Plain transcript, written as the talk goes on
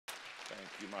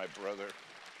you, my brother.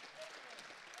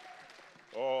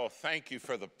 Oh, thank you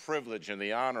for the privilege and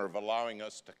the honor of allowing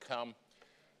us to come.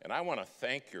 And I want to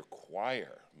thank your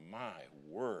choir. My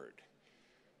word.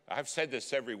 I've said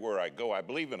this everywhere I go. I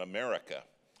believe in America,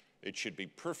 it should be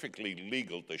perfectly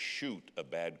legal to shoot a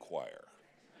bad choir.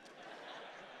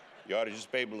 You ought to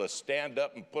just be able to stand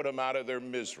up and put them out of their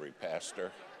misery,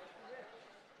 Pastor.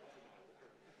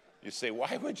 You say,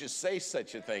 why would you say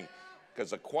such a thing?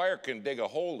 Because a choir can dig a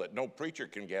hole that no preacher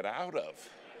can get out of.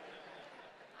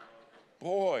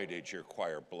 Boy, did your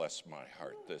choir bless my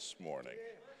heart this morning.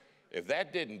 If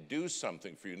that didn't do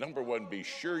something for you, number one, be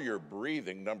sure you're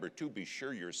breathing. Number two, be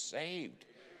sure you're saved.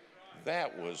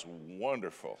 That was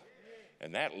wonderful.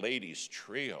 And that ladies'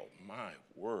 trio, my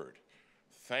word.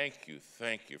 Thank you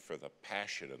for the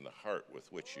passion and the heart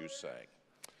with which you sang.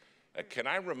 Can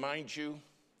I remind you,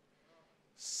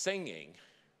 singing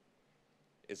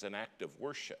is an act of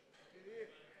worship.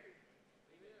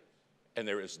 And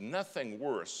there is nothing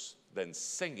worse than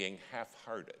singing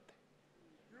half-hearted.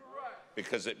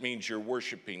 Because it means you're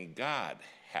worshiping God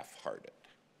half-hearted.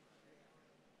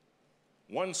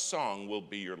 One song will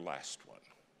be your last one.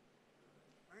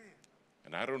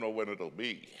 And I don't know when it'll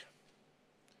be.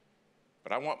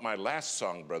 But I want my last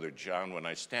song, Brother John, when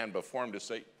I stand before him to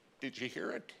say, did you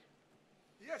hear it?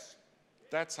 Yes.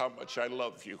 That's how much I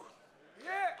love you.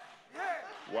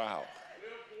 Yeah. Wow.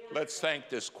 Let's thank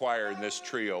this choir and this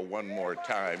trio one more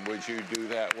time. Would you do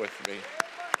that with me?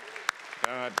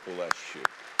 God bless you.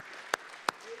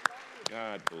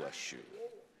 God bless you.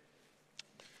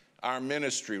 Our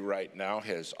ministry right now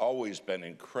has always been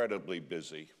incredibly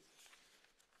busy,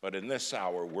 but in this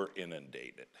hour we're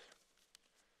inundated.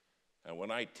 And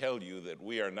when I tell you that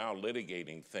we are now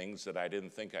litigating things that I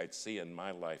didn't think I'd see in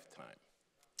my lifetime,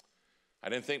 I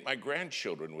didn't think my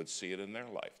grandchildren would see it in their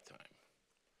lifetime.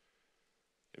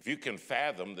 If you can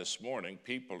fathom, this morning,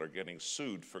 people are getting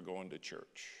sued for going to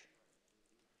church.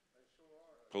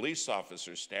 Police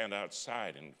officers stand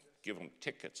outside and give them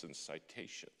tickets and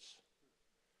citations.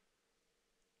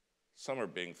 Some are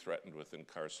being threatened with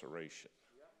incarceration.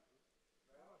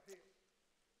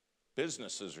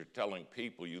 Businesses are telling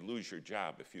people you lose your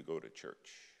job if you go to church.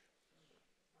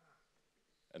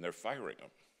 And they're firing them.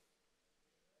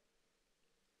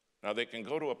 Now, they can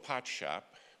go to a pot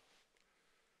shop,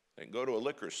 they can go to a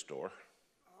liquor store,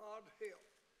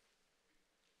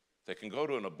 they can go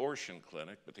to an abortion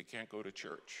clinic, but they can't go to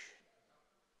church.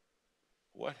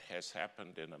 What has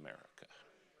happened in America?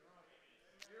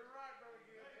 You're right, Brother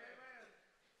Gibbs. Amen.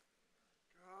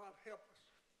 God help us.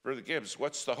 Brother Gibbs,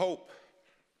 what's the hope?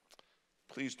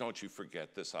 Please don't you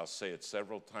forget this. I'll say it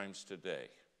several times today.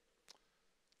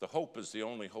 The hope is the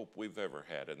only hope we've ever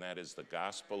had, and that is the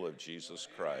gospel of Jesus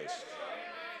Christ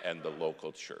and the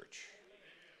local church.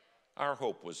 Our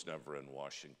hope was never in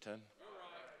Washington.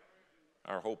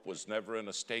 Our hope was never in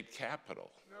a state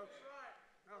capitol.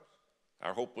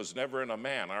 Our hope was never in a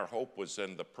man. Our hope was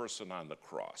in the person on the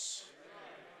cross.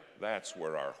 That's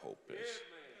where our hope is.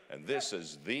 And this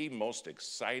is the most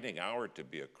exciting hour to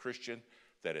be a Christian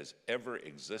that has ever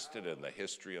existed in the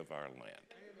history of our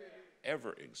land.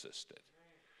 Ever existed.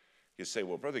 You say,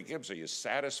 well, Brother Gibbs, are you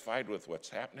satisfied with what's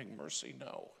happening? Mercy,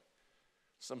 no.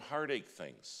 Some heartache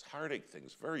things,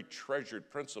 very treasured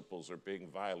principles are being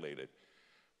violated.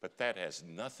 But that has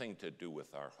nothing to do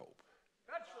with our hope.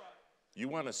 That's right. You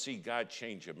want to see God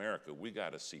change America, we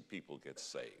got to see people get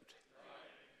saved.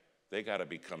 They got to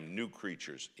become new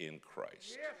creatures in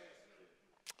Christ. Yes.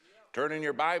 Turn in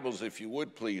your Bibles, if you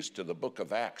would please, to the book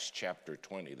of Acts, chapter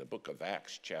 20. The book of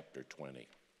Acts, chapter 20.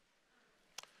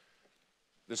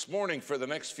 This morning, for the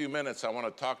next few minutes, I want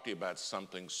to talk to you about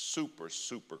something super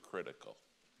critical.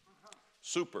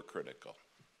 Super critical.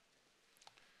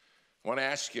 I want to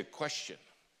ask you a question.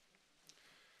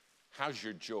 How's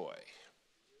your joy?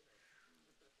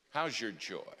 How's your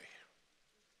joy?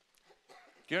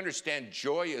 Do you understand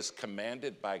joy is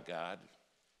commanded by God?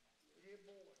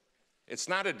 It's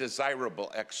not a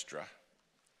desirable extra.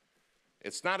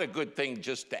 It's not a good thing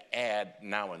just to add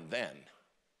now and then.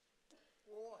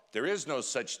 There is no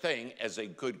such thing as a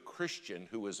good Christian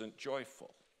who isn't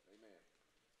joyful.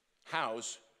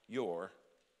 How's your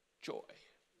joy?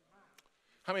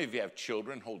 How many of you have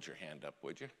children? Hold your hand up,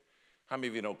 would you? How many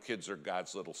of you know kids are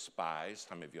God's little spies?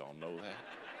 How many of you all know that?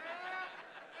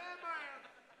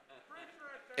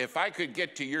 If I could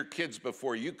get to your kids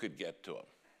before you could get to them,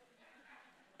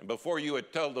 and before you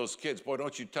would tell those kids, boy,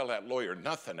 don't you tell that lawyer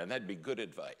nothing, and that'd be good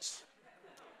advice.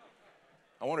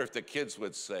 I wonder if the kids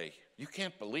would say, you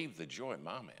can't believe the joy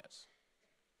Mom has.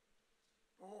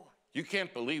 You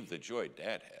can't believe the joy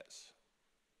Dad has.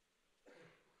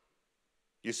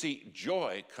 You see,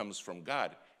 joy comes from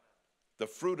God. The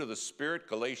fruit of the Spirit,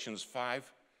 Galatians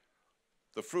 5,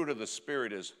 the fruit of the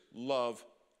Spirit is love,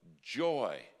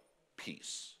 joy,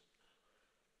 peace.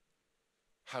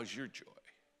 How's your joy?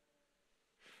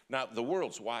 Now, the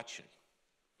world's watching.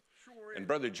 Sure And is.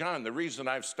 Brother John, the reason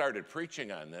I've started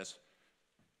preaching on this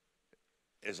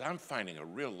is I'm finding a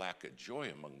real lack of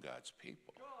joy among God's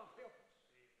people. God help us.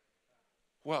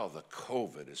 Well, the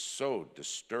COVID is so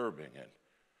disturbing, and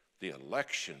the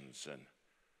elections and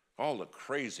all the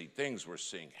crazy things we're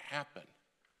seeing happen.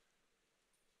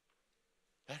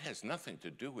 That has nothing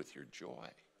to do with your joy.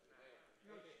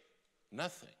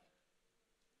 Nothing.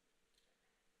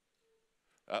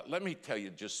 Let me tell you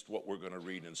just what we're going to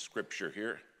read in Scripture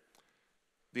here.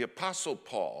 The Apostle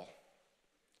Paul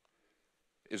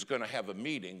is going to have a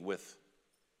meeting with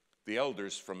the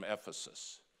elders from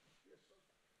Ephesus.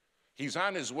 He's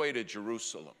on his way to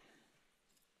Jerusalem.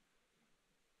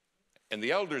 And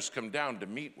the elders come down to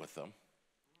meet with them.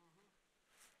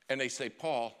 And they say,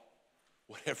 Paul,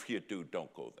 whatever you do,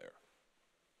 don't go there.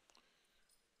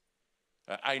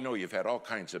 I know you've had all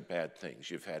kinds of bad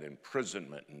things. You've had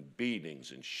imprisonment and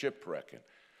beatings and shipwreck. And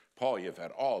Paul, you've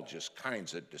had all just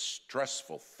kinds of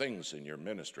distressful things in your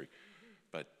ministry.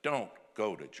 But don't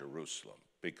go to Jerusalem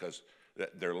because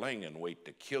they're laying in wait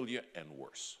to kill you and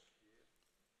worse.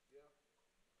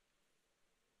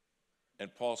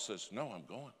 And Paul says, no, I'm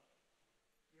going.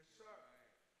 Yes, sir.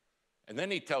 And then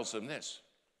he tells them this.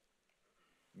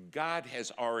 God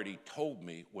has already told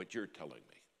me what you're telling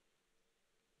me.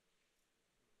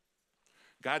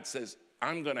 God says,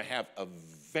 I'm going to have a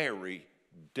very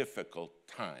difficult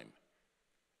time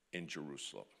in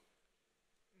Jerusalem.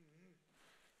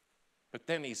 But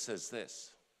then he says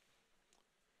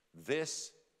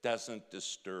this doesn't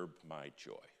disturb my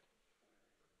joy.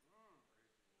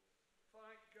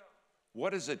 Thank God.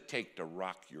 What does it take to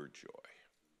rock your joy?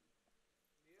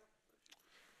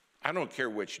 I don't care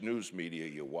which news media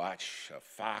you watch,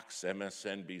 Fox,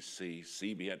 MSNBC,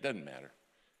 CBN, it doesn't matter.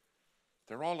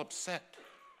 They're all upset.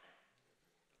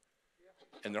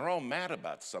 And they're all mad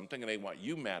about something, and they want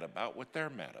you mad about what they're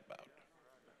mad about.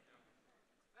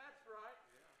 That's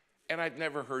right. And I've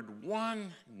never heard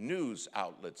one news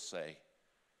outlet say,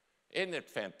 isn't it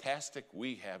fantastic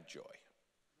we have joy?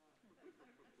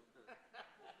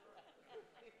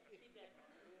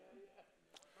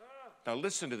 Now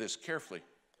listen to this carefully.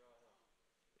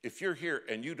 If you're here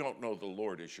and you don't know the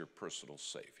Lord as your personal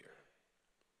Savior,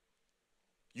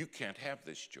 you can't have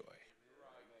this joy.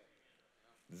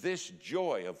 This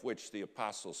joy of which the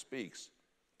apostle speaks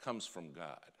comes from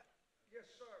God. Yes,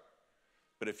 sir.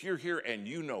 But if you're here and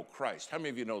you know Christ, how many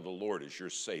of you know the Lord as your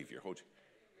Savior?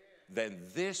 Then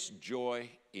this joy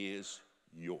is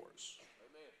yours.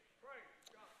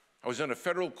 I was in a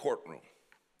federal courtroom,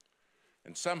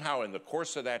 and somehow in the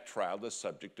course of that trial, the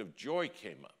subject of joy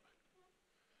came up.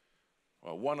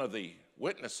 Well, one of the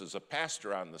witnesses, a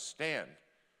pastor on the stand,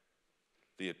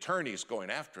 the attorneys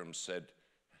going after him said,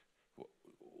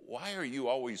 why are you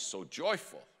always so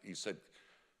joyful? He said,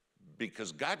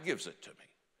 because God gives it to me.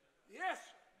 Yes.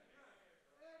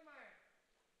 Amen.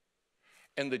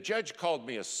 And the judge called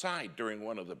me aside during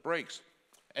one of the breaks,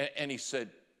 and he said,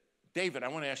 David, I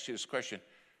want to ask you this question.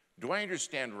 Do I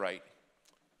understand right?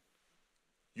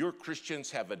 Your Christians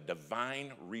have a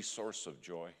divine resource of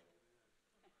joy?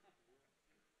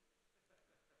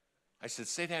 I said,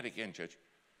 say that again, Judge.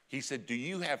 He said, do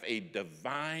you have a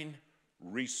divine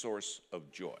resource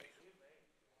of joy?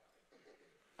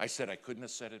 I said, I couldn't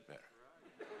have said it better.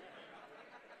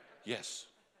 Yes.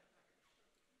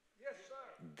 Yes,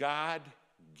 sir. God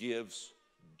gives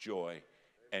joy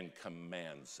and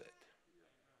commands it.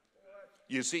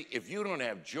 You see, if you don't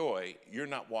have joy, you're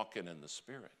not walking in the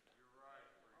Spirit.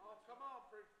 Oh, come on,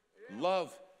 preacher.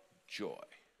 Love joy.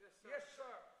 Yes, sir.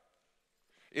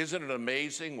 Isn't it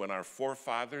amazing when our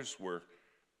forefathers were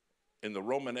in the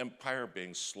Roman Empire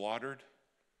being slaughtered?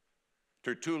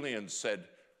 Tertullian said,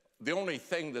 the only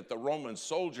thing that the Roman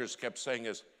soldiers kept saying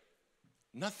is,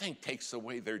 nothing takes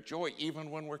away their joy,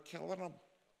 even when we're killing them.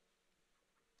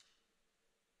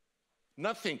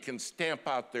 Nothing can stamp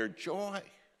out their joy.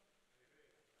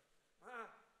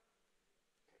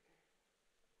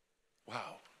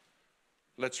 Wow.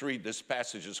 Let's read this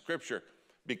passage of Scripture,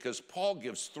 because Paul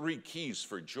gives 3 keys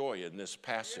for joy in this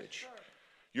passage. Yes, sir.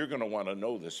 You're going to want to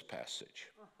know this passage.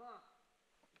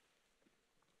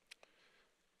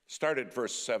 Start at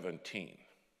verse 17.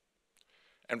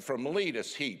 And from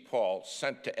Miletus he, Paul,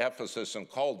 sent to Ephesus and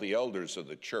called the elders of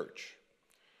the church.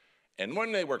 And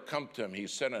when they were come to him, he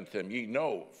said unto them, ye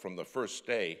know from the first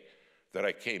day that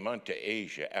I came unto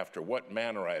Asia, after what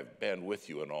manner I have been with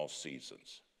you in all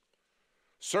seasons,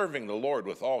 serving the Lord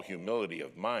with all humility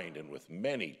of mind and with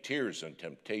many tears and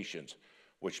temptations,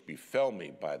 which befell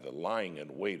me by the lying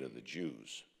in wait of the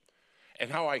Jews.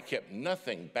 And how I kept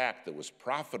nothing back that was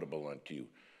profitable unto you,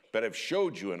 but have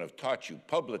showed you and have taught you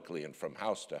publicly and from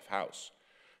house to house,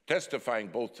 testifying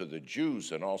both to the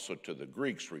Jews and also to the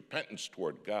Greeks repentance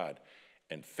toward God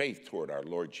and faith toward our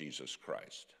Lord Jesus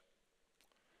Christ.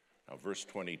 Now, verse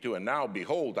 22, and now,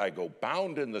 behold, I go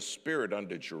bound in the Spirit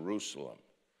unto Jerusalem,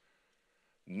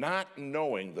 not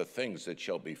knowing the things that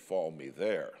shall befall me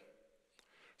there,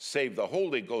 save the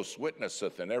Holy Ghost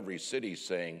witnesseth in every city,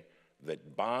 saying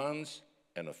that bonds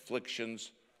and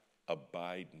afflictions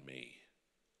abide me.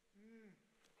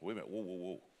 Wait a minute, whoa, whoa,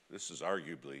 whoa. This is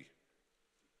arguably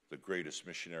the greatest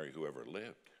missionary who ever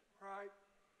lived. Right.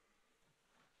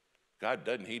 God,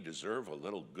 doesn't he deserve a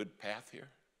little good path here?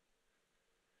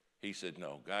 He said,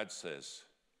 no. God says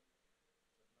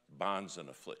bonds and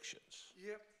afflictions.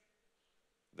 Yep.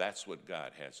 That's what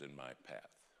God has in my path.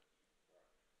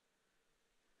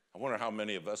 I wonder how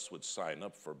many of us would sign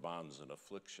up for bonds and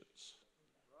afflictions.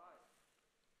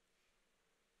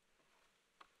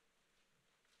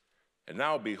 And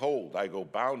now, behold, I go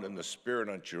bound in the Spirit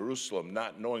unto Jerusalem,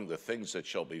 not knowing the things that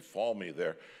shall befall me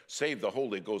there, save the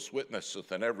Holy Ghost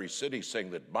witnesseth in every city,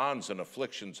 saying that bonds and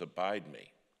afflictions abide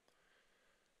me.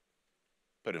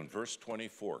 But in verse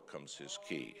 24 comes his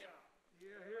key. Yeah,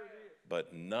 here it is.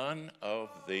 But none of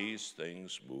these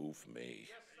things move me.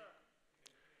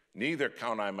 Neither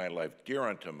count I my life dear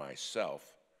unto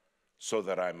myself, so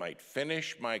that I might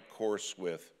finish my course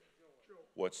with,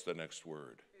 what's the next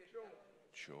word?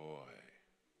 Joy.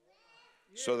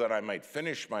 So that I might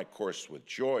finish my course with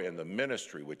joy in the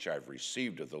ministry which I've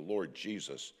received of the Lord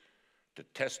Jesus, to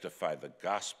testify the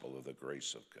gospel of the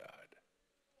grace of God.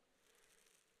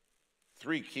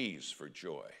 3 keys for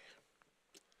joy.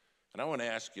 And I want to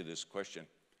ask you this question.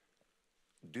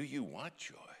 Do you want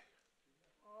joy?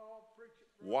 Oh, preach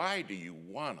it. Why do you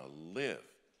want to live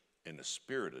in a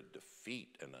spirit of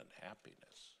defeat and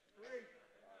unhappiness? Preach.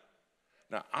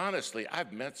 Now, honestly,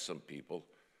 I've met some people,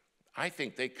 I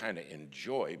think they kind of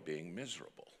enjoy being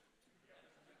miserable.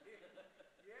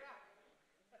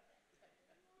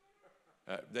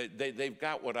 They've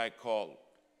got what I call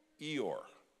Eeyore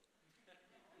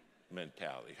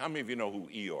mentality. How many of you know who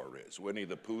Eeyore is? Winnie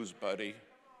the Pooh's buddy?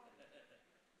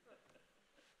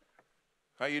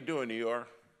 How you doing, Eeyore?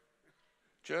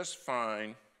 Just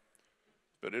fine,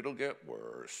 but it'll get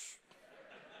worse.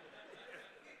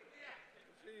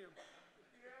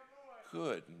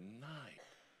 Good night.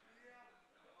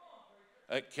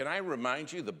 Can I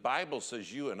remind you, the Bible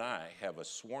says you and I have a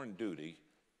sworn duty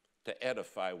to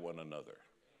edify one another.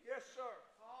 Yes, sir.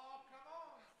 Oh, come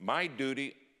on. My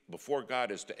duty before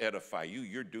God is to edify you.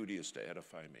 Your duty is to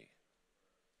edify me.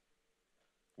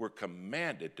 We're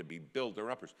commanded to be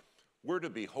builder-uppers. We're to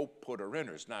be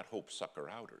hope-putter-inners, not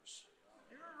hope-sucker-outers.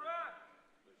 You're right.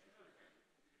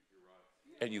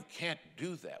 And you can't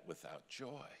do that without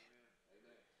joy.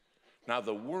 Now,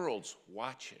 the world's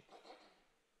watching.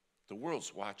 The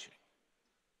world's watching.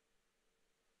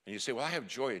 And you say, well, I have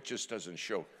joy, it just doesn't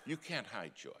show. You can't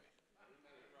hide joy.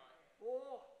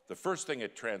 Oh, The first thing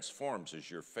it transforms is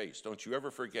your face. Don't you ever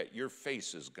forget, your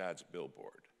face is God's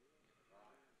billboard.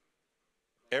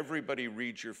 Everybody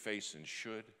reads your face and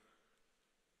should.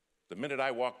 The minute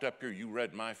I walked up here, you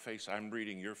read my face, I'm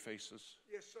reading your faces.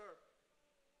 yes, sir.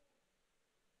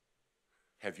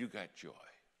 Have you got joy?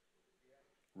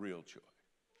 Real joy.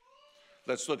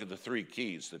 Let's look at the 3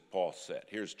 keys that Paul said.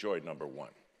 Here's joy number 1.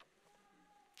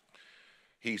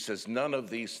 He says, none of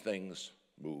these things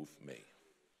move me.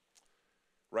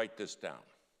 Write this down.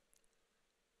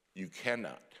 You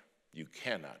cannot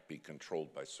be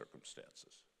controlled by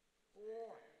circumstances.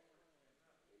 Oh,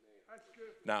 that's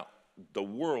good. Now, the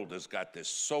world has got this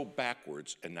so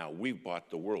backwards, and now we've bought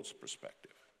the world's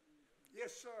perspective.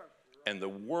 Yes, sir. And the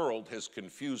world has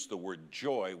confused the word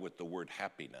joy with the word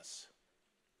happiness.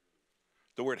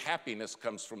 The word happiness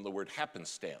comes from the word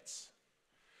happenstance.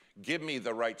 Give me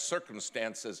the right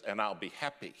circumstances and I'll be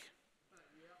happy.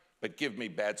 But give me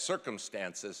bad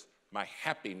circumstances, my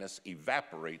happiness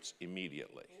evaporates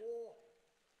immediately.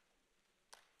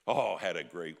 Oh, had a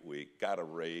great week, got a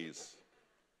raise.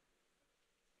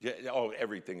 Yeah, oh,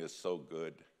 everything is so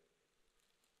good.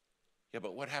 Yeah,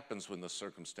 but what happens when the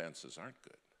circumstances aren't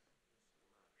good?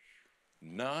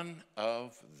 None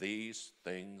of these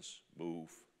things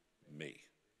move me.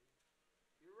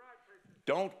 You're right, preacher.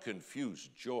 Don't confuse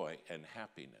joy and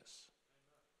happiness.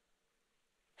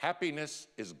 Happiness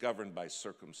is governed by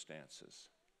circumstances.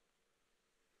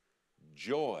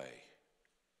 Joy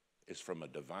is from a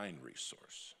divine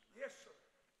resource. Yes,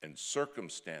 sir. And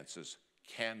circumstances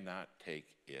cannot take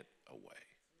it away.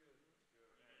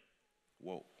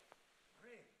 Whoa.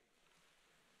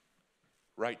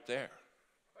 Right there.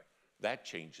 That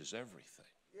changes everything.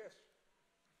 Yes.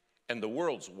 And the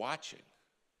world's watching.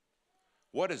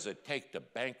 What does it take to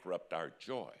bankrupt our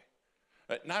joy?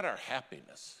 Not our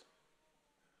happiness.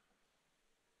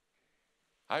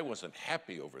 I wasn't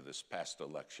happy over this past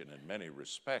election in many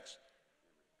respects,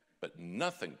 but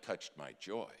nothing touched my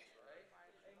joy.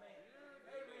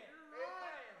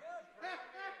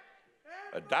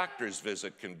 A doctor's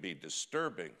visit can be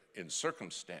disturbing in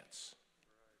circumstance,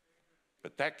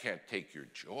 but that can't take your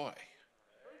joy.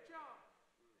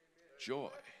 Joy.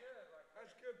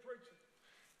 That's good preaching.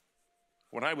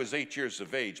 When I was 8 years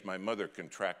of age, my mother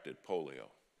contracted polio.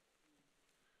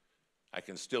 I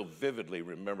can still vividly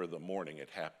remember the morning it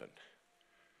happened.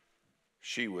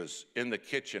 She was in the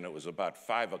kitchen. It was about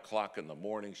 5 o'clock in the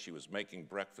morning. She was making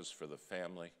breakfast for the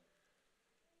family.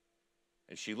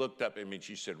 And she looked up at me and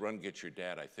she said, "Run, get your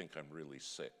dad. I think I'm really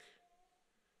sick."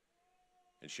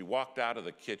 And she walked out of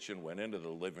the kitchen, went into the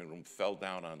living room, fell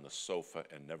down on the sofa,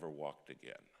 and never walked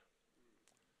again.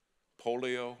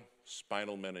 Polio,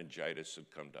 spinal meningitis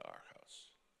had come to our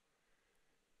house.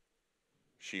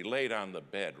 She laid on the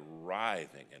bed,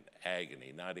 writhing in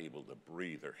agony, not able to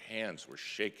breathe. Her hands were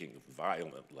shaking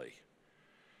violently,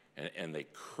 and they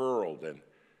curled, and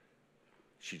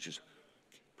she just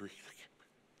breathed.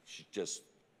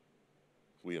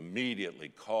 We immediately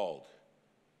called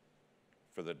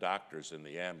for the doctors and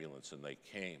the ambulance, and they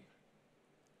came.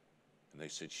 And they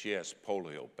said, "She has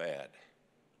polio bad."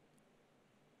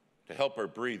 To help her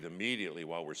breathe immediately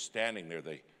while we're standing there,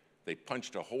 they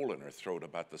punched a hole in her throat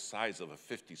about the size of a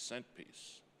 50-cent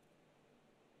piece.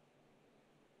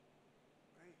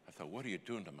 I thought, what are you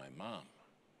doing to my mom?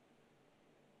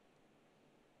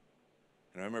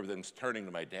 And I remember them turning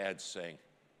to my dad saying,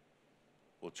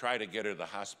 "We'll try to get her to the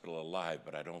hospital alive,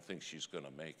 but I don't think she's going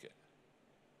to make it."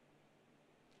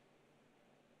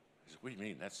 I said, "What do you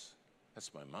mean? That's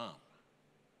my mom.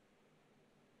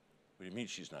 What do you mean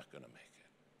she's not going to make it?"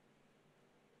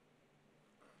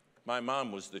 My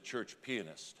mom was the church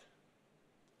pianist,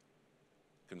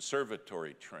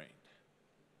 conservatory trained.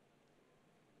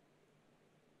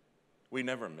 We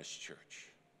never missed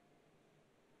church.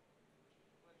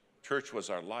 Church was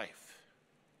our life.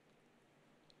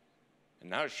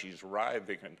 And now she's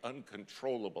writhing in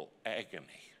uncontrollable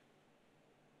agony.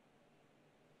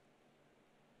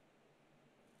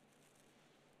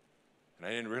 And I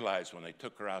didn't realize when they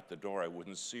took her out the door, I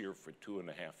wouldn't see her for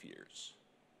 2.5 years.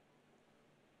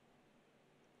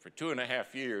 For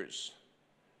 2.5 years,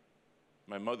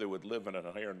 my mother would live in an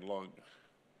iron lung,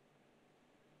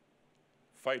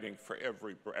 fighting for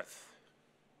every breath.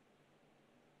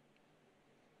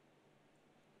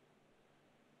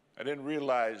 I didn't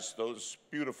realize those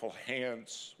beautiful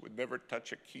hands would never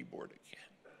touch a keyboard again.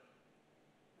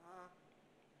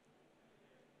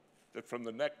 That from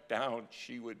the neck down,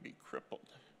 she would be crippled.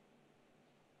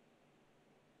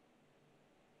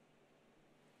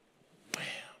 Wham!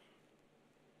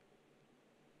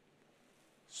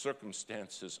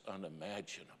 Circumstances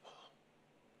unimaginable.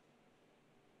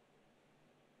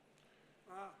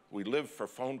 We live for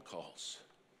phone calls.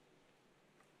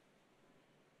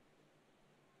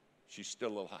 She's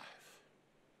still alive.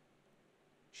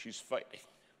 She's fighting.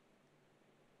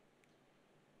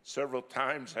 Several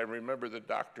times I remember the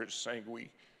doctors saying we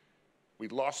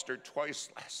lost her twice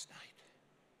last night.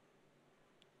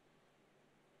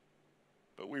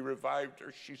 But we revived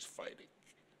her. She's fighting.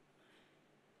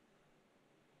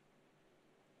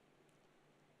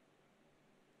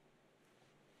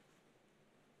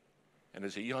 And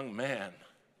as a young man,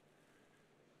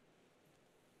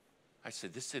 I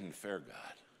said, "This isn't fair,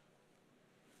 God.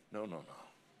 No. No,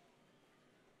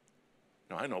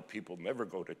 I know people never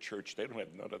go to church. They don't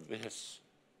have none of this.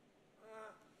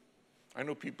 I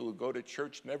know people who go to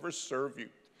church never serve you.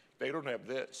 They don't have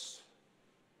this."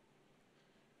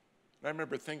 And I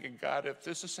remember thinking, God, if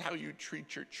this is how you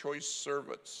treat your choice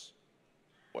servants,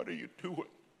 what are you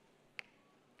doing?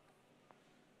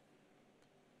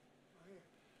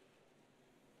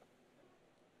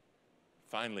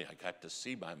 Finally, I got to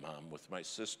see my mom with my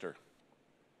sister.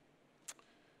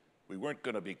 We weren't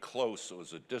going to be close. It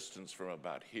was a distance from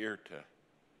about here to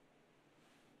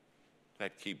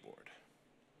that keyboard.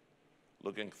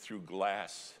 Looking through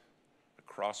glass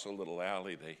across a little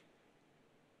alley,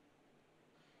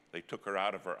 they took her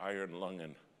out of her iron lung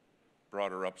and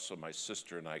brought her up so my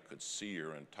sister and I could see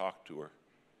her and talk to her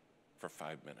for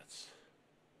 5 minutes.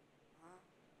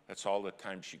 That's all the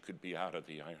time she could be out of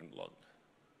the iron lung.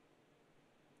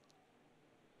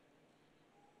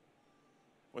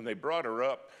 When they brought her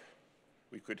up,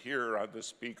 We could hear her on the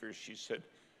speaker. She said,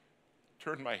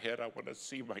 "Turn my head, I want to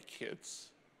see my kids."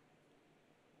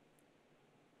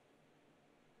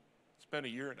 It's been a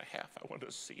year and a half. I want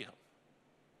to see them.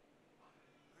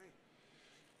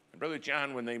 And Brother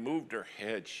John, when they moved her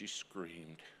head, she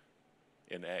screamed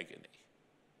in agony.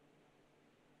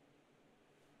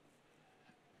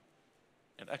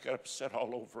 And I got upset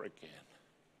all over again.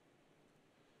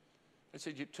 I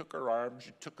said, "You took her arms,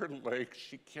 you took her legs,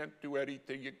 she can't do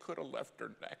anything. You could have left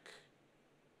her neck."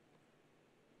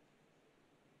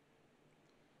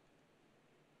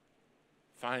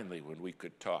 Finally, when we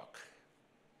could talk,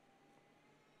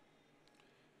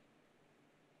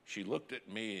 she looked at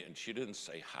me and she didn't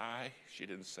say hi, she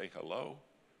didn't say hello.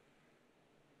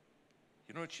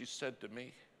 You know what she said to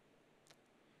me?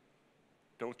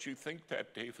 "Don't you think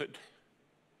that, David?"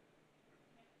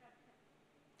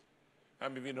 How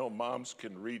many of you know moms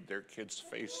can read their kids'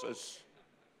 faces?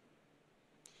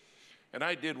 And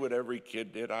I did what every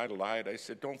kid did. I lied. I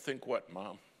said, "Don't think what,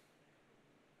 Mom?"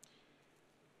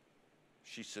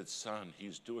 She said, "Son,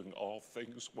 he's doing all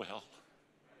things well."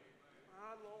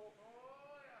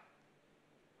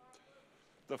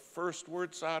 The first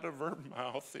words out of her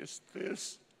mouth is,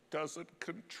 "This doesn't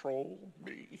control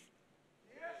me."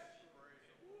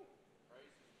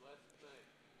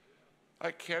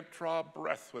 I can't draw a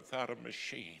breath without a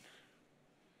machine.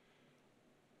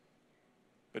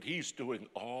 But he's doing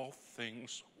all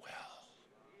things well.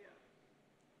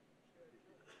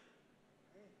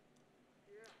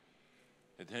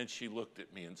 And then she looked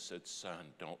at me and said,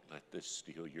 "Son, don't let this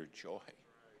steal your joy."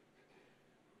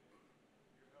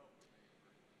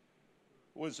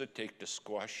 What does it take to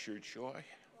squash your joy?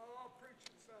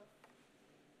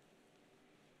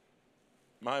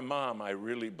 My mom, I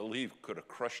really believe, could have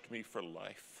crushed me for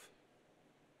life.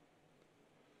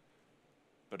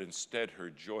 But instead, her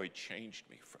joy changed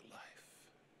me for life.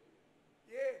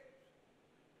 Yeah.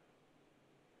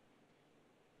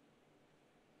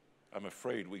 I'm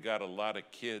afraid we got a lot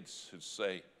of kids who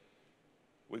say,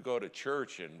 we go to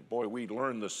church and boy, we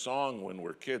learn the song when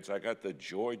we're kids. I got the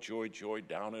joy, joy, joy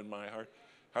down in my heart.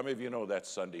 How many of you know that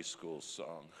Sunday school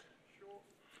song?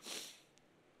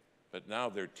 But now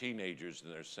they're teenagers and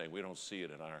they're saying, we don't see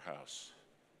it in our house.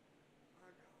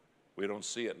 We don't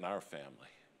see it in our family.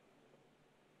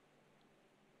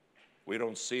 We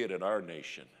don't see it in our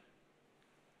nation.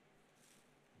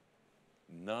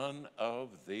 None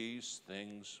of these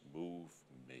things move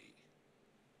me.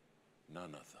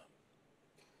 None of them.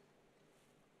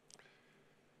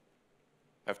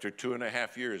 After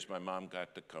 2.5 years, my mom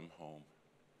got to come home.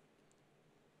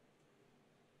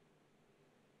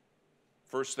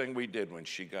 First thing we did when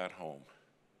she got home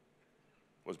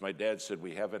was my dad said,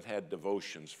 we haven't had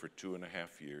devotions for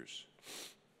 2.5 years.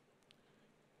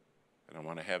 And I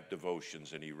want to have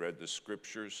devotions. And he read the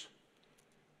scriptures.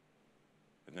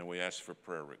 And then we asked for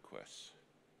prayer requests.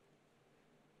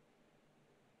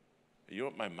 You know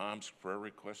what my mom's prayer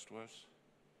request was?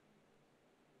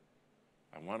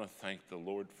 I want to thank the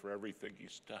Lord for everything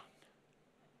he's done.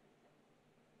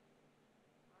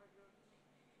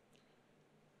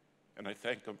 And I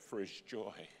thank him for his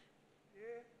joy.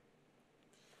 Yeah.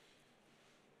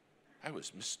 I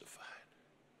was mystified.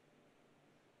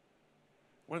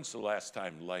 When's the last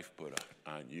time life put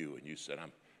on you and you said,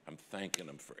 I'm thanking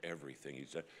him for everything he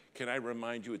said? Can I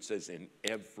remind you, it says, in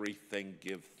everything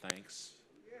give thanks.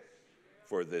 Yes.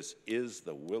 For this is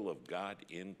the will of God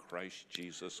in Christ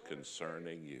Jesus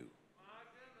concerning you. My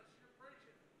goodness, you're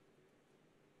preaching.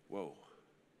 Whoa.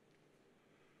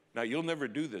 Now, you'll never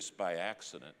do this by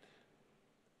accident.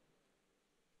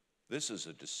 This is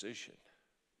a decision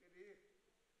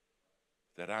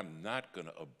that I'm not going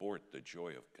to abort the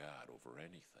joy of God over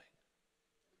anything.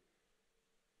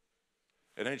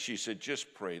 And then she said,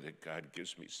 just pray that God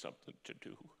gives me something to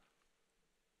do.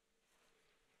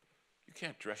 You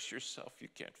can't dress yourself. You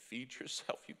can't feed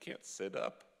yourself. You can't sit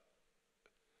up.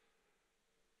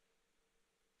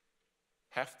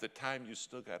 Half the time you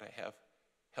still got to have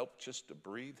help just to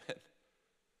breathe. And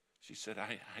she said,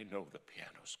 I know the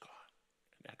piano's gone.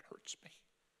 And that hurts me.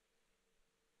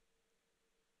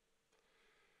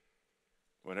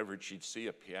 Whenever she'd see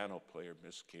a piano player,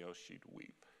 Miss Gail, she'd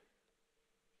weep.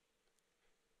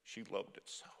 She loved it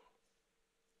so.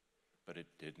 But it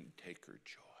didn't take her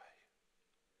joy.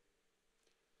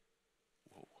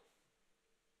 Whoa.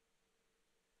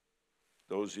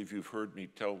 Those of you who've heard me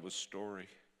tell the story,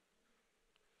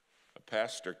 a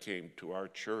pastor came to our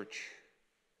church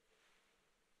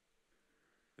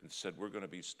and said, we're going to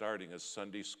be starting a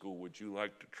Sunday school. Would you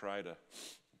like to try to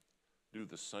do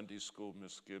the Sunday school,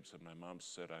 Miss Gibbs? And my mom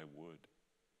said I would.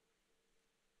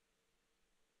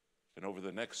 And over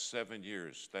the next 7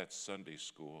 years, that Sunday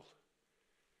school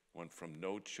went from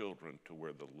no children to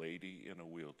where the lady in a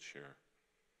wheelchair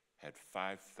had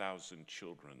 5,000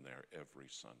 children there every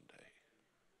Sunday.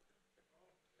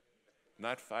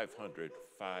 Not 500,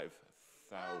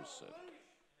 5,000.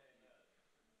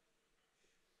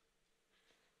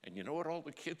 And you know what all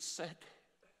the kids said?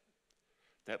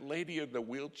 That lady in the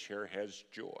wheelchair has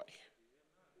joy.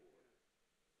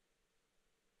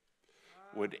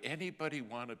 Would anybody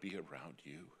want to be around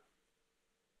you?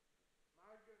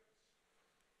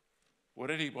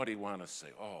 Would anybody want to say,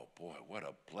 oh boy, what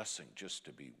a blessing just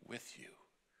to be with you?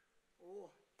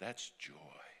 That's joy.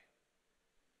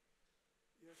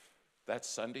 That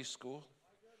Sunday school,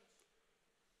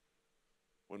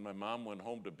 when my mom went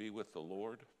home to be with the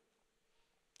Lord,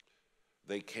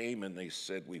 they came and they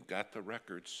said, we've got the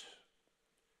records.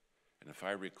 And if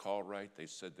I recall right, they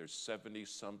said there's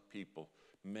 70-some people,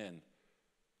 men,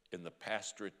 in the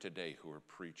pastorate today who are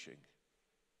preaching,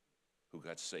 who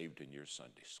got saved in your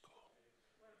Sunday school.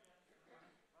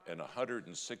 And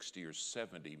 160 or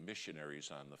 70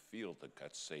 missionaries on the field that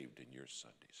got saved in your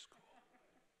Sunday school.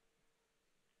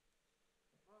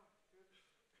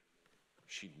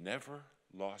 She never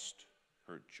lost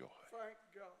her joy. Thank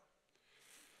God.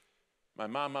 My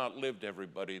mom outlived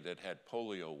everybody that had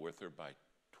polio with her by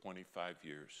 25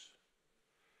 years.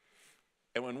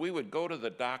 And when we would go to the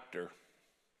doctor,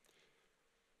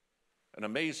 an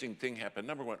amazing thing happened.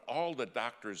 Number one, all the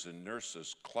doctors and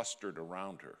nurses clustered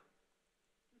around her.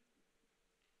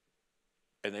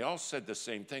 And they all said the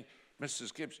same thing.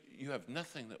 Mrs. Gibbs, you have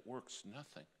nothing that works,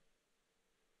 nothing.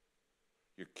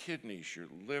 Your kidneys, your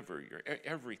liver,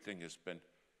 everything has been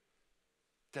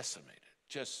decimated,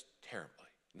 just terribly.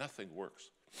 Nothing works.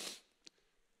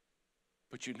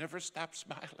 But you never stop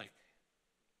smiling.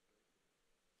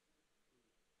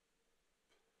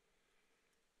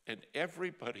 And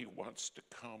everybody wants to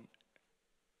come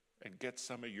and get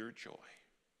some of your joy.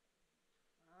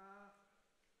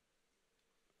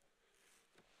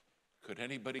 Could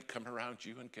anybody come around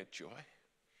you and get joy?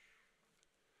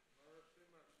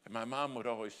 And my mom would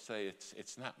always say,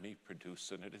 it's not me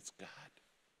producing it, it's God.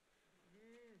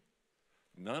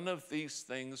 None of these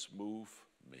things move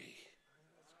me,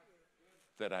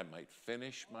 that I might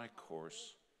finish my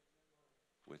course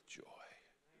with joy.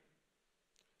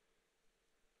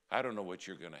 I don't know what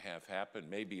you're going to have happen.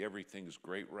 Maybe everything's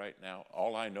great right now.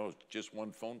 All I know is just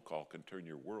one phone call can turn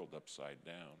your world upside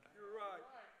down. You're right.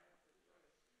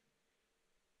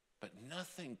 But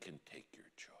nothing can take your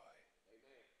joy.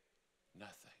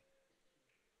 Nothing.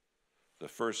 The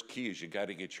first key is you got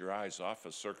to get your eyes off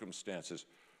of circumstances.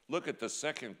 Look at the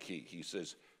second key. He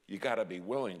says, you got to be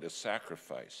willing to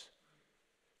sacrifice.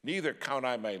 Neither count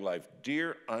I my life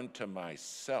dear unto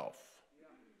myself.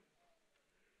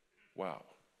 Wow.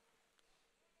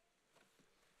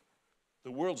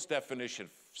 The world's definition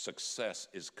of success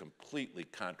is completely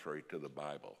contrary to the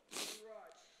Bible.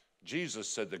 Jesus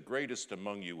said the greatest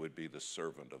among you would be the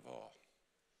servant of all.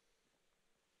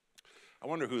 I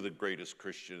wonder who the greatest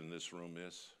Christian in this room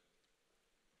is.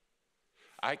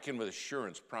 I can with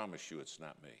assurance promise you it's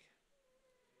not me.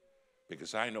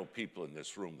 Because I know people in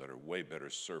this room that are way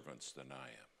better servants than I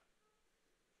am.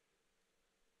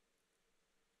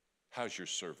 How's your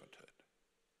servanthood?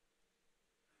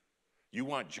 You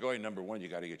want joy, number one, you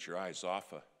got to get your eyes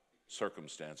off of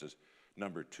circumstances.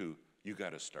 Number two, you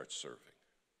got to start serving.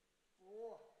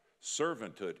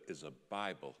 Servanthood is a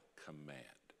Bible command.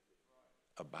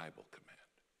 A Bible command.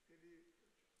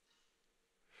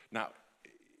 Now,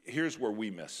 here's where we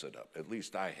mess it up. At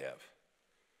least I have.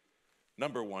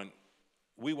 Number one,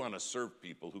 we want to serve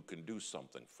people who can do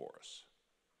something for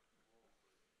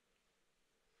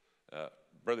us.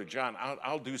 Brother John,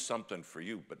 I'll do something for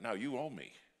you, but now you owe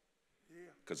me.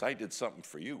 Because I did something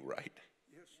for you, right?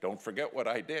 Yes. Don't forget what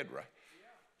I did, right?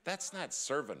 That's not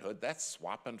servanthood, that's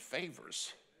swapping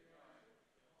favors.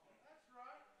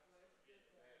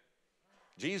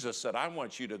 Jesus said, I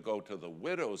want you to go to the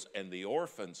widows and the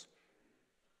orphans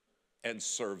and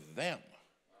serve them.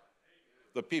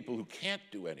 The people who can't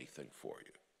do anything for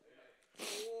you.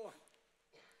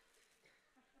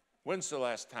 When's the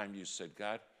last time you said,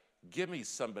 God, give me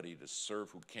somebody to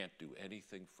serve who can't do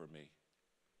anything for me?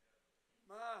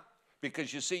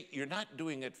 Because you see, you're not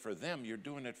doing it for them, you're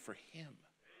doing it for him.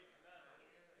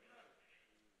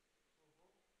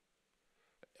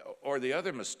 Or the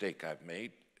other mistake I've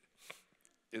made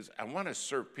is I want to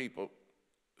serve people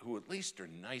who at least are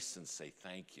nice and say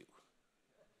thank you.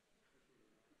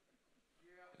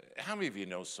 How many of you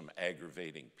know some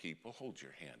aggravating people? Hold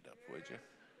your hand up, would you?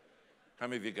 How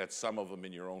many of you got some of them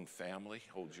in your own family?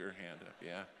 Hold your hand up,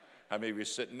 yeah. How many of you are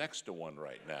sitting next to one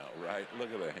right now, right?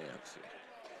 Look at the hands.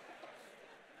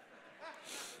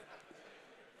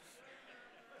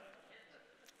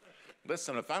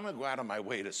 Listen, if I'm going to go out of my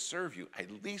way to serve you, I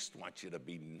at least want you to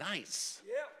be nice.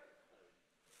 Yep.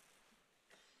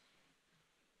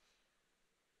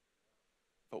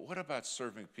 But what about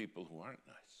serving people who aren't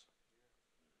nice?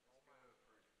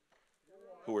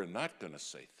 Who are not going to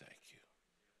say thank you?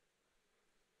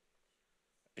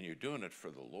 And you're doing it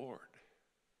for the Lord.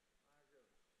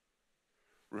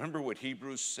 Remember what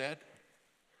Hebrews said?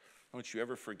 Don't you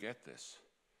ever forget this.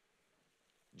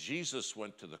 Jesus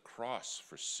went to the cross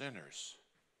for sinners,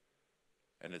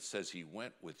 and it says he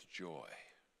went with joy.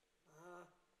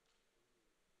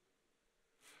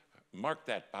 Mark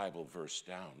that Bible verse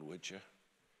down, would you?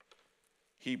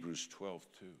 Hebrews 12:2.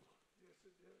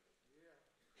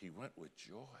 He went with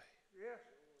joy. Yes.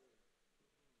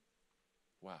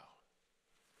 Wow.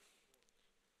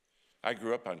 I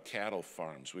grew up on cattle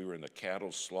farms. We were in the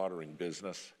cattle slaughtering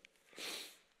business.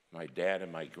 My dad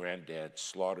and my granddad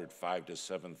slaughtered 5,000 to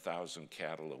 7,000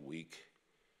 cattle a week.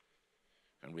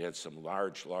 And we had some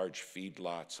large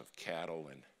feedlots of cattle.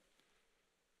 And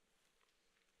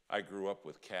I grew up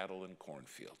with cattle and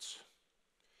cornfields.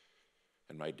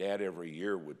 And my dad every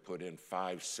year would put in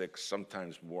 5, 6,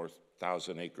 sometimes more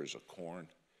 1,000 acres of corn.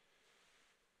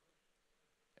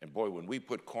 And boy, when we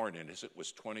put corn in, it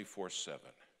was 24/7.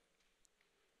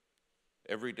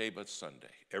 Every day but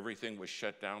Sunday. Everything was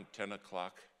shut down 10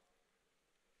 o'clock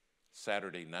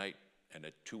Saturday night, and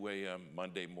at 2 a.m.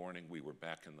 Monday morning, we were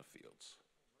back in the fields.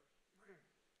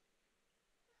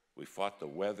 We fought the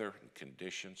weather and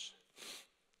conditions.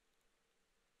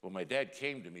 Well, my dad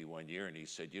came to me one year and he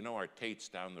said, you know our Tate's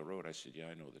down the road? I said, yeah,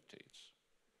 I know the Tate's.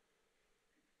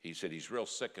 He said, he's real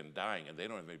sick and dying, and they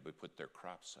don't even put their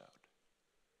crops out.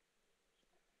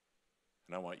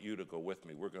 And I want you to go with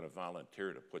me. We're going to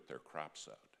volunteer to put their crops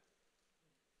out.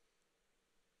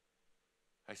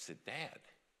 I said, Dad,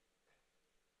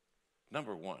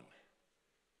 number one,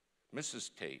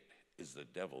 Mrs. Tate is the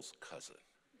devil's cousin.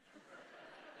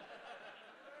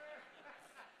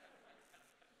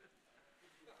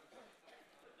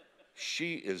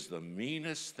 She is the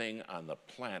meanest thing on the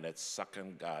planet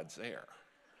sucking God's air.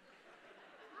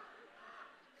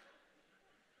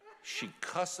 She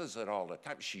cusses it all the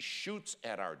time. She shoots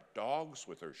at our dogs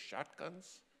with her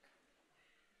shotguns.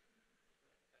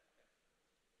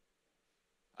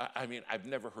 I mean, I've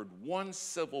never heard one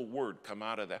civil word come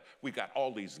out of that. We got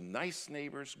all these nice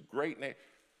neighbors, great neighbors.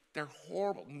 They're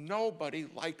horrible. Nobody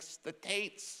likes the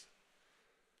Tates.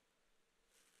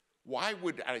 I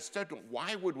said to him,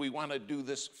 why would we want to do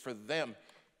this for them?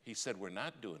 He said, we're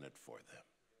not doing it for them.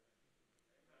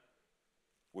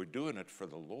 We're doing it for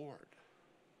the Lord.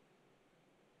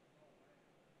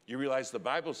 You realize the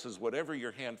Bible says, whatever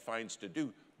your hand finds to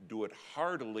do, do it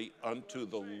heartily unto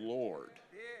the Lord.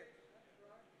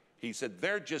 He said,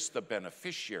 they're just the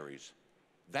beneficiaries.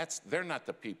 They're not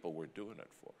the people we're doing it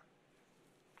for.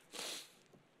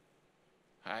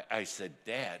 I said,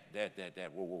 Dad,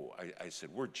 whoa. I said,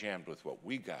 we're jammed with what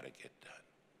we got to get done.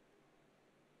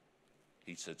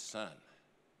 He said, son,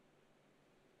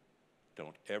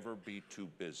 don't ever be too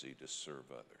busy to serve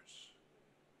others.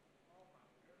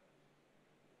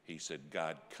 He said,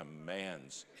 God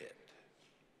commands it.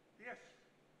 Yes.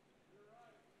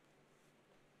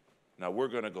 Now we're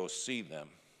going to go see them,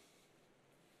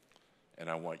 and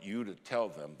I want you to tell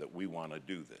them that we want to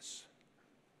do this.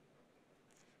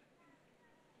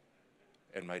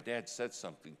 And my dad said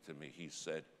something to me. He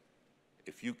said,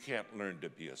 if you can't learn to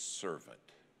be a servant,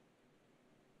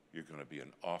 you're going to be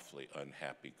an awfully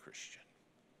unhappy Christian.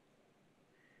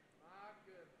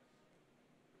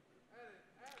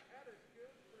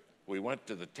 We went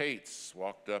to the Tates,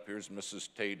 walked up. Here's Mrs.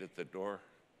 Tate at the door.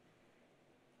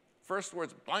 First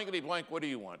words, blankety blank, what do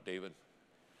you want, David?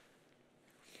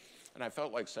 And I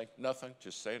felt like saying, nothing,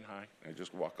 just saying hi. And I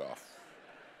just walk off.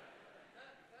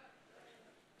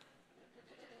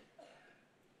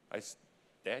 I said,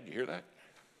 Dad, you hear that?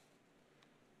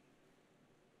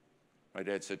 My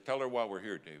dad said, tell her while we're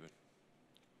here, David.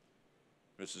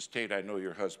 Mrs. Tate, I know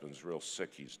your husband's real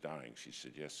sick. He's dying. She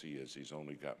said, yes, he is. He's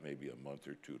only got maybe a month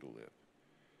or two to live.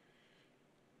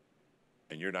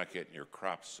 And you're not getting your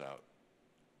crops out.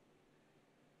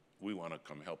 We want to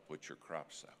come help put your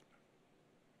crops out.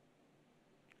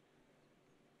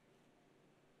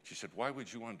 She said, why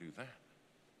would you want to do that?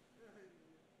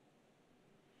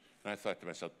 And I thought to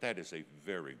myself, that is a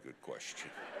very good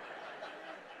question.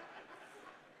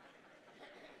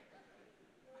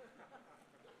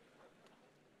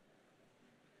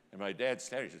 And my dad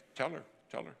said, he said, tell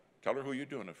her who you're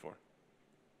doing it for.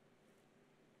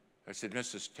 I said,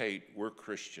 Mrs. Tate, we're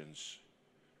Christians,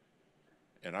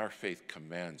 and our faith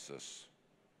commands us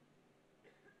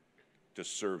to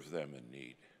serve them in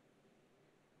need.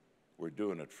 We're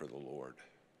doing it for the Lord.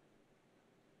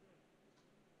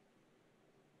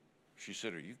 She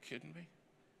said, are you kidding me?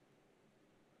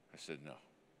 I said, no.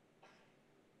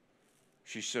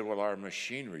 She said, well, our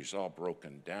machinery's all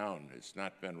broken down. It's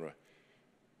not been...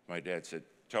 My dad said,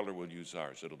 tell her we'll use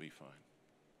ours. It'll be fine.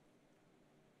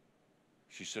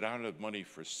 She said, I don't have money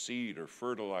for seed or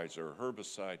fertilizer or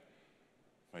herbicide.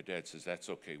 My dad says, that's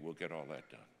okay. We'll get all that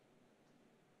done.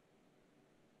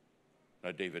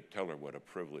 Now, David, tell her what a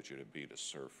privilege it would be to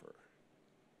serve her.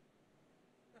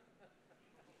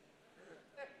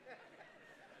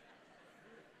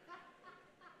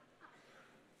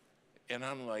 And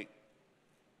I'm like,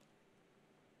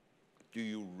 do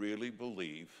you really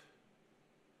believe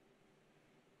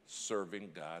serving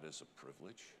God is a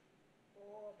privilege?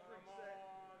 Oh, come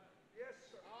on. Yes,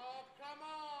 sir. Oh, come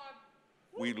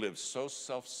on. We live so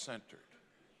self-centered,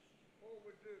 Oh,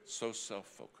 we do. so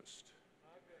self-focused.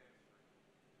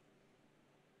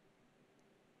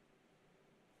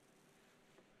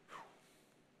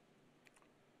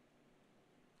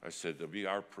 I said, it'll be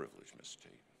our privilege, Miss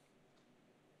Tate.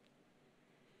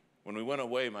 When we went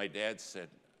away, my dad said,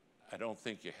 I don't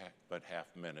think you but half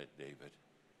meant it, David.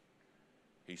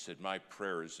 He said, my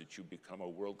prayer is that you become a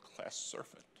world-class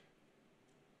servant.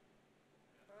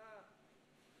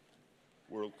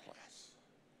 World-class.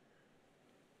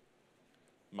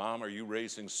 Mom, are you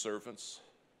raising servants?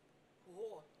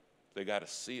 Oh. They got to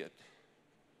see it.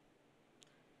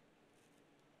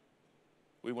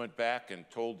 We went back and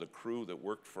told the crew that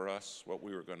worked for us what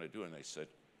we were going to do, and they said,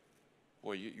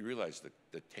 boy, you realize that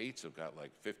the Tates have got like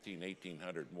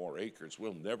 1,800 more acres.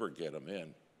 We'll never get them in.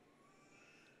 And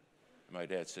my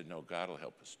dad said, no, God will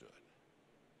help us do it.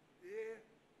 Yeah.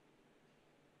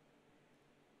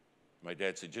 My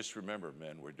dad said, just remember,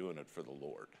 men, we're doing it for the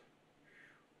Lord.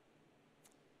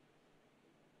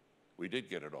 We did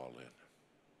get it all in.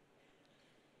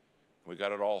 We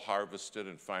got it all harvested,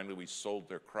 and finally we sold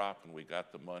their crop and we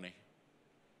got the money.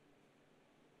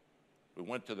 We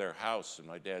went to their house, and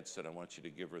my dad said, I want you to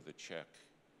give her the check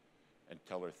and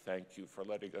tell her thank you for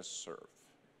letting us serve.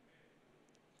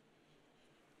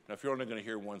 Now, if you're only going to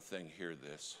hear one thing, hear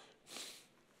this.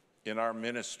 In our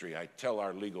ministry, I tell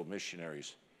our legal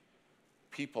missionaries,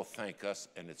 people thank us,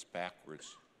 and it's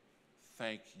backwards.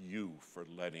 Thank you for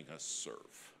letting us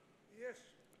serve. Yes.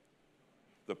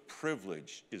 The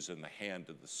privilege is in the hand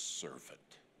of the servant.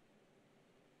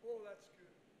 Oh, that's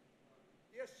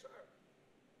good. Yes, sir.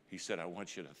 He said, I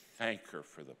want you to thank her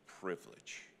for the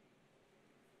privilege.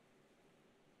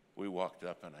 We walked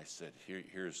up and I said,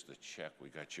 here's the check. We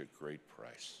got you a great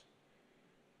price.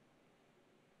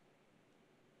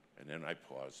 And then I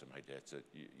paused and my dad said,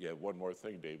 you have one more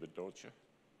thing, David, don't you?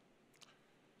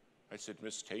 I said,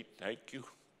 Miss Tate, thank you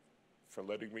for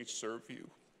letting me serve you.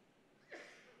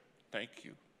 Thank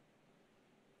you.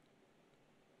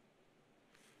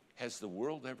 Has the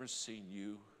world ever seen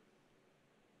you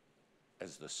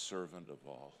as the servant of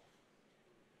all?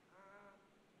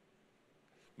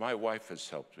 My wife has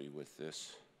helped me with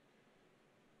this.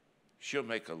 She'll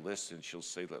make a list and she'll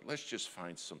say, let's just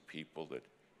find some people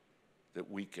that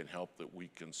we can help, that we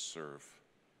can serve,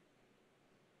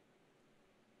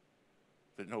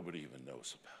 that nobody even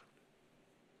knows about.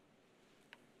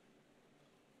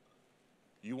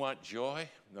 You want joy?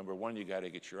 Number one, you got to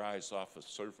get your eyes off of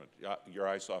your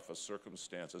eyes off of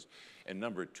circumstances. And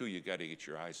number two, you got to get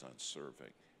your eyes on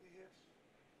serving. Yes.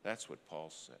 That's what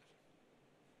Paul said.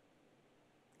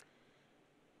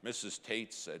 Mrs.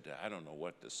 Tate said, I don't know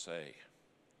what to say.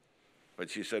 But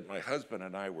she said, my husband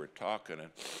and I were talking, and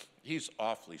he's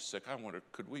awfully sick. I wonder,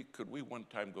 could we one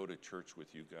time go to church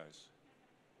with you guys?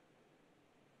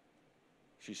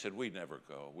 She said, we never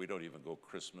go. We don't even go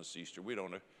Christmas, Easter. We don't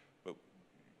know, but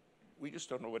we just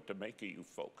don't know what to make of you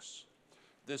folks.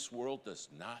 This world does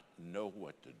not know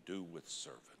what to do with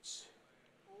servants.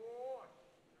 Oh.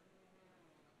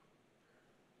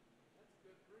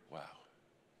 Wow.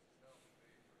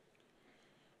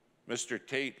 Mr.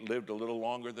 Tate lived a little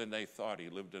longer than they thought. He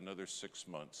lived another 6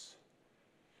 months.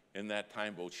 In that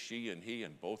time, both she and he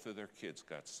and both of their kids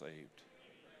got saved.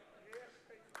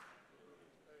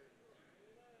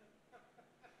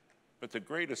 But the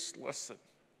greatest lesson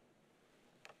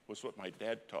was what my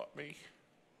dad taught me.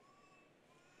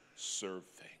 Serving.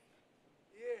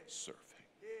 Yeah. Serving.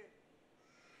 Yeah.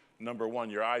 Number one,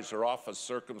 your eyes are off of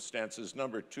circumstances.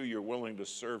 Number two, you're willing to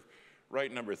serve.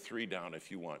 Write number three down if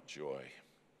you want joy.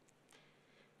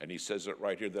 And he says it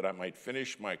right here, that I might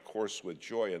finish my course with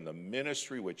joy in the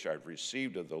ministry which I've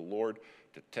received of the Lord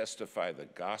to testify the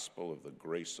gospel of the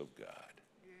grace of God.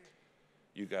 Yeah.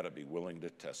 You got to be willing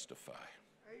to testify.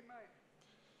 Amen.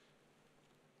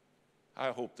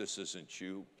 I hope this isn't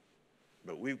you,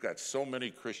 but we've got so many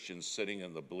Christians sitting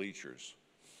in the bleachers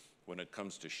when it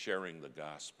comes to sharing the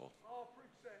gospel. Oh,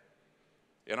 preach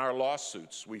that. In our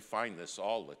lawsuits, we find this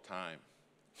all the time.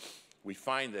 We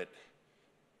find that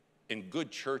in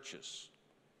good churches,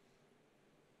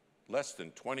 less than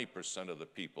 20% of the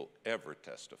people ever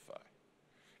testify,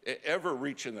 ever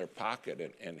reach in their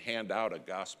pocket and hand out a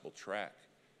gospel tract,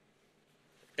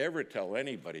 ever tell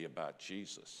anybody about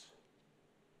Jesus.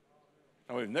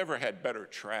 Now, we've never had better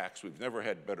tracts, we've never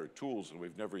had better tools, and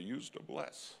we've never used them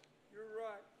less. You're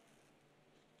right.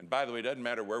 And by the way, it doesn't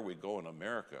matter where we go in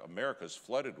America. America's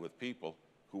flooded with people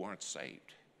who aren't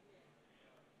saved.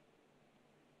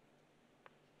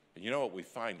 And you know what we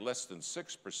find? Less than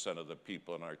 6% of the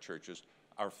people in our churches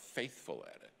are faithful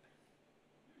at it.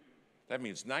 That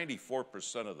means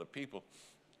 94% of the people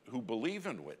who believe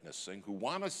in witnessing, who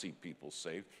want to see people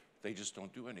saved, they just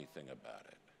don't do anything about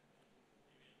it.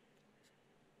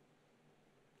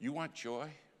 You want joy?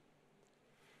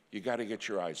 You got to get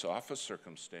your eyes off of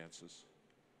circumstances.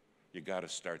 You got to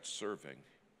start serving.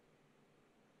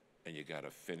 And you got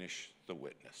to finish the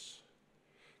witness.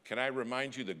 Can I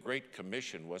remind you, the Great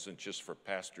Commission wasn't just for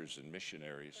pastors and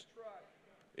missionaries. That's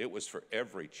right. It was for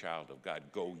every child of God.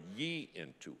 Go ye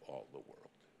into all the world.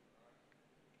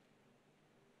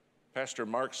 Pastor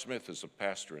Mark Smith is a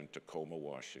pastor in Tacoma,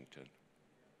 Washington.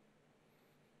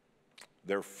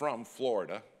 They're from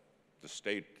Florida,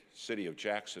 the city of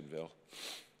Jacksonville,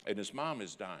 and his mom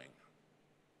is dying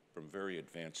from very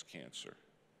advanced cancer.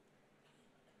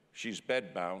 She's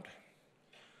bedbound.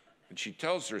 And she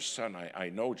tells her son, I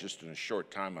know just in a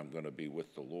short time I'm going to be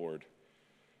with the Lord.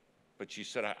 But she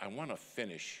said, I want to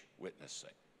finish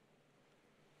witnessing.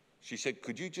 She said,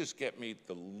 could you just get me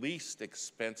the least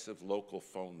expensive local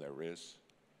phone there is?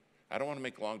 I don't want to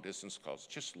make long distance calls,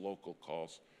 just local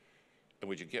calls. And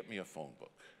would you get me a phone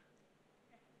book?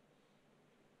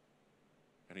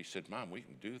 And he said, Mom, we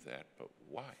can do that, but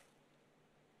why?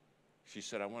 She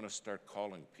said, I want to start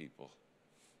calling people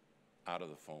out of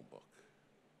the phone book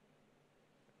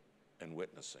and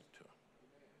witnessing to them.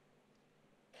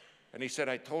 And he said,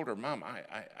 I told her, Mom,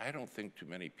 I don't think too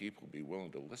many people will be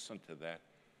willing to listen to that.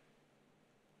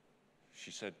 She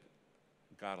said,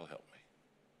 God will help me.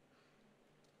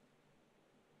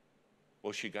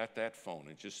 Well, she got that phone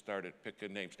and just started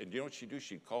picking names. And you know what she'd do?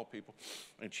 She'd call people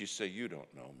and she'd say, you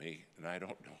don't know me and I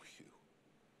don't know you.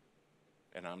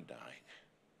 And I'm dying.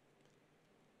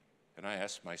 And I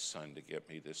asked my son to get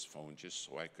me this phone just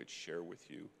so I could share with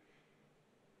you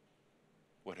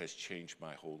what has changed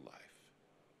my whole life.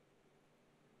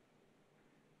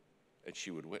 And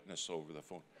she would witness over the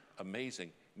phone.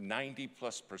 Amazing,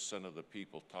 90+% of the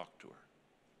people talked to her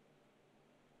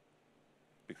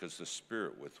because the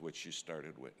spirit with which she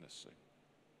started witnessing.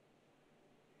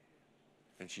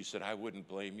 And she said, I wouldn't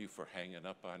blame you for hanging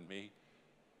up on me,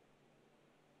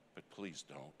 but please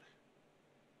don't.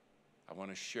 I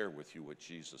want to share with you what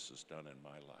Jesus has done in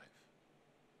my life.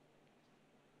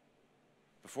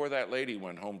 Before that lady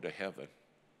went home to heaven,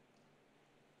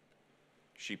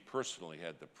 she personally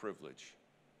had the privilege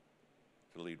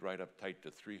to lead right up tight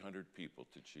to 300 people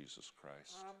to Jesus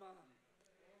Christ,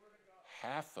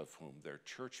 half of whom their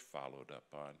church followed up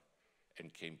on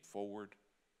and came forward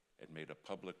and made a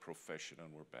public profession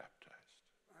and were baptized.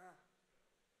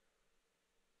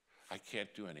 I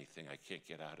can't do anything. I can't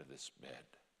get out of this bed.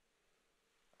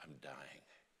 I'm dying,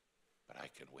 but I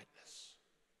can witness.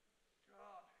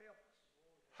 God, help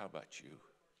us. How about you?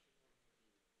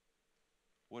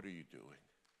 What are you doing?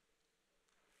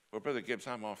 Well, Brother Gibbs,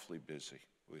 I'm awfully busy.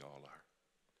 We all are.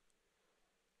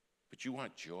 But you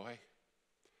want joy?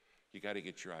 You got to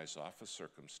get your eyes off of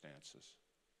circumstances.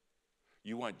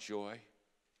 You want joy?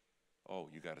 Oh,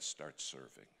 you got to start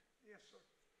serving. Yes, sir.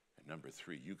 And number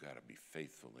 3, you got to be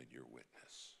faithful in your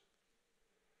witness.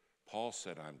 Paul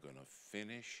said, I'm going to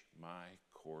finish my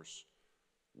course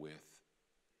with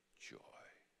joy.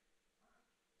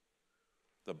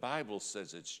 The Bible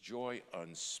says it's joy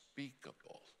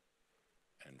unspeakable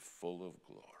and full of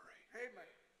glory. Amen.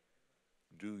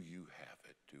 Do you have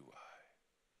it? Do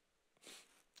I?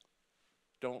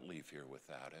 Don't leave here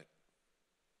without it.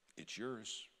 It's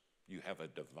yours. You have a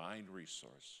divine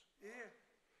resource. Yeah.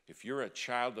 If you're a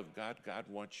child of God, God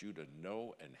wants you to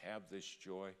know and have this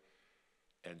joy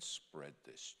and spread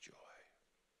this joy.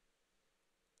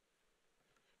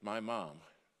 My mom,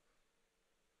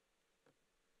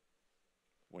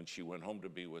 when she went home to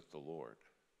be with the Lord,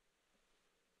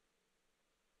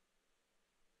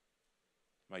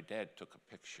 My dad took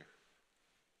a picture.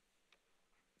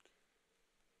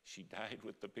 She died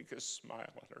with the biggest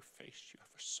smile on her face you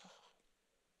ever saw.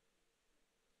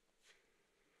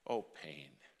 Oh, pain.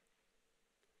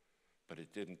 But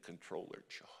it didn't control her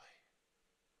joy.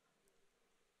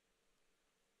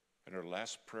 And her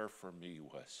last prayer for me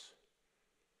was,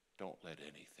 don't let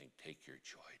anything take your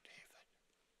joy, David.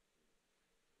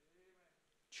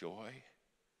 Joy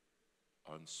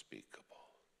unspeakable.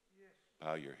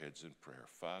 Bow your heads in prayer.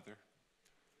 Father,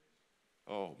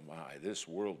 oh my, this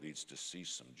world needs to see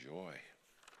some joy.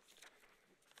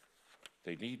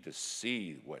 They need to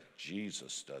see what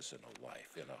Jesus does in a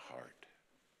life, in a heart.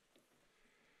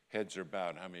 Heads are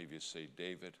bowed. How many of you say,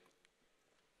 David,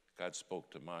 God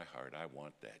spoke to my heart. I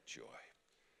want that joy.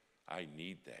 I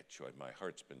need that joy. My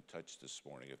heart's been touched this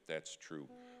morning. If that's true,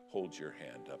 hold your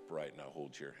hand up right now.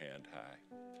 Hold your hand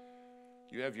high.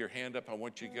 You have your hand up. I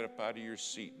want you to get up out of your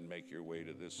seat and make your way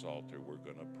to this altar. We're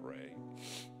going to pray.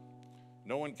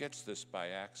 No one gets this by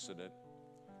accident.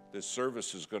 This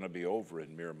service is going to be over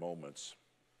in mere moments.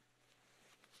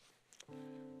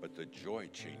 But the joy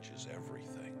changes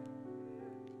everything.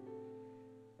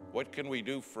 What can we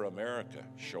do for America?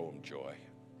 Show them joy.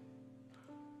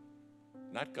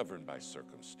 Not governed by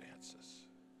circumstances.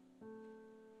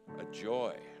 A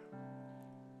joy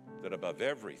that above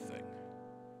everything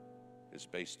is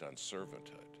based on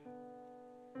servanthood.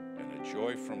 And a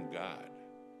joy from God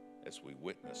as we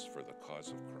witness for the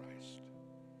cause of Christ.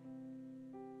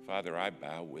 Father, I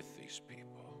bow with these people.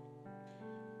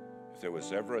 If there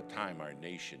was ever a time our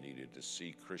nation needed to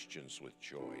see Christians with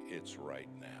joy, it's right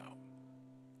now.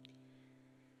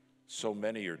 So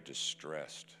many are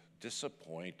distressed,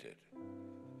 disappointed.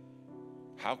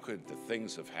 How could the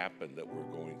things have happened that we're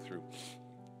going through?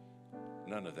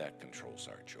 None of that controls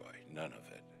our joy, none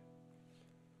of it.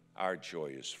 Our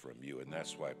joy is from you, and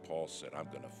that's why Paul said, I'm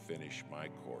going to finish my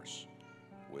course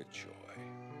with joy.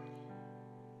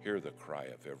 Hear the cry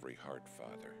of every heart,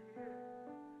 Father.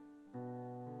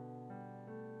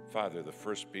 Father, the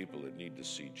first people that need to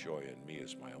see joy in me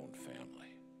is my own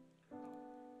family.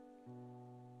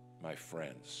 My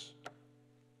friends,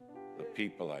 the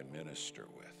people I minister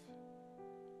with,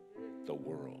 the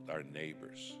world, our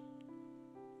neighbors.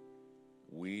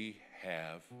 We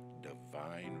have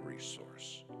divine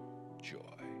resource, joy.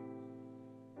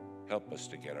 Help us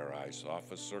to get our eyes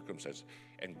off of circumstances.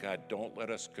 And God, don't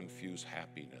let us confuse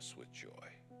happiness with joy.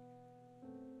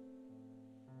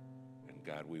 And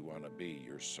God, we want to be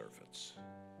your servants.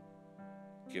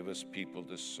 Give us people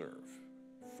to serve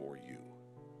for you.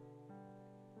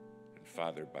 And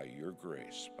Father, by your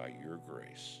grace,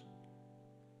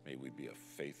 may we be a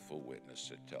faithful witness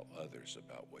to tell others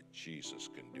about what Jesus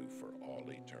can do for all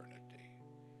eternity.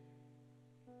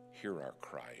 Hear our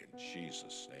cry. In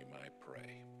Jesus' name I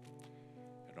pray.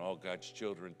 And all God's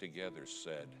children together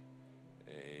said,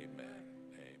 amen.